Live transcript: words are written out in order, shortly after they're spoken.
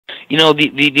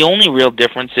The only real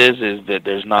difference is that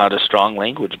there's not a strong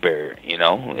language barrier.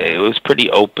 It was pretty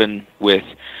open with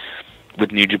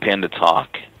New Japan to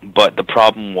talk, but the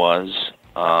problem was,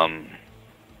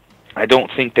 I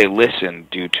don't think they listened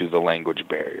due to the language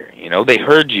barrier. They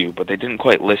heard you, but they didn't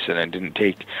quite listen and didn't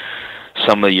take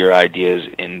some of your ideas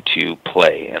into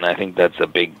play. And I think that's a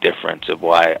big difference of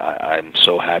why I'm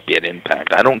so happy at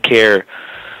Impact. I don't care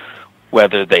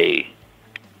whether they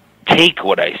take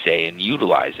what I say and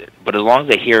utilize it, but as long as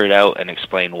they hear it out and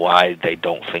explain why they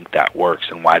don't think that works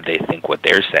and why they think what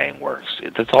they're saying works,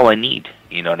 that's all I need.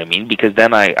 You know what I mean? Because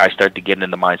then I start to get in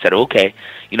the mindset, okay,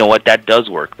 you know what, that does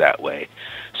work that way.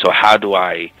 So how do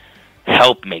I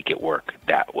help make it work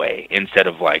that way instead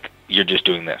of like, you're just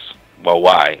doing this. Well,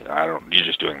 why? You're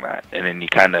just doing that. And then you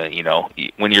kind of,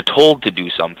 when you're told to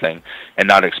do something and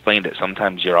not explained it,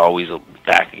 sometimes you're always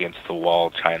back against the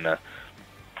wall trying to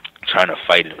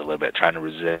fight it a little bit, trying to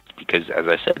resist, because as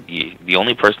I said, the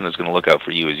only person that's going to look out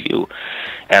for you is you.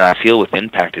 And I feel with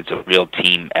Impact, it's a real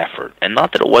team effort. And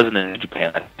not that it wasn't in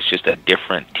Japan, it's just a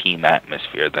different team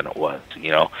atmosphere than it was.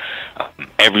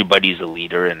 Everybody's a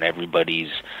leader and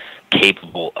everybody's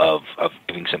capable of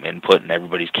giving some input, and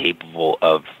everybody's capable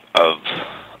of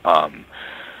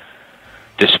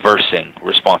dispersing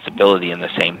responsibility. In the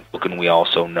same token, we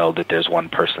also know that there's one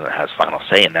person that has final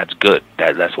say, and that's good.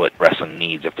 That's what wrestling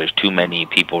needs. If there's too many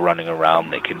people running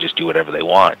around that can just do whatever they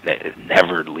want, it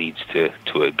never leads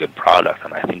to a good product.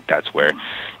 And I think that's where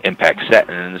Impact's set.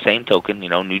 And in the same token,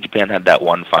 New Japan had that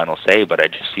one final say, but I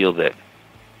just feel that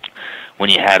when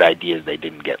you had ideas, they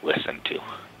didn't get listened to.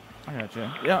 I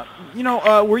gotcha.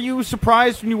 Yeah. Were you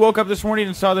surprised when you woke up this morning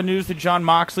and saw the news that Jon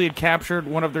Moxley had captured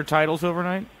one of their titles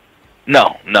overnight?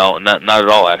 No, not at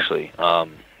all, actually. That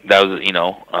was,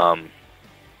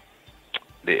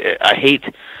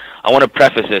 I want to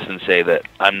preface this and say that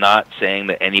I'm not saying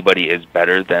that anybody is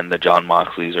better than the Jon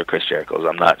Moxleys or Chris Jerichos.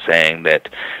 I'm not saying that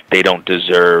they don't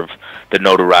deserve the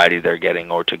notoriety they're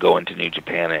getting or to go into New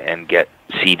Japan and get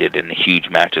seated in huge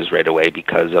matches right away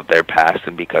because of their past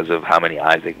and because of how many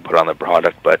eyes they can put on the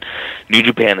product. But New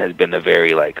Japan has been a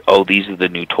very these are the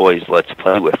new toys, let's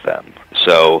play with them.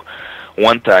 So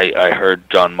once I heard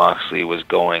Jon Moxley was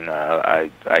going, I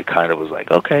kind of was like,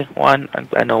 okay, well,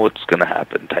 I know what's going to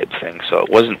happen type thing. So it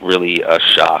wasn't really a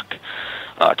shock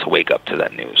to wake up to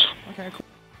that news. Okay, cool.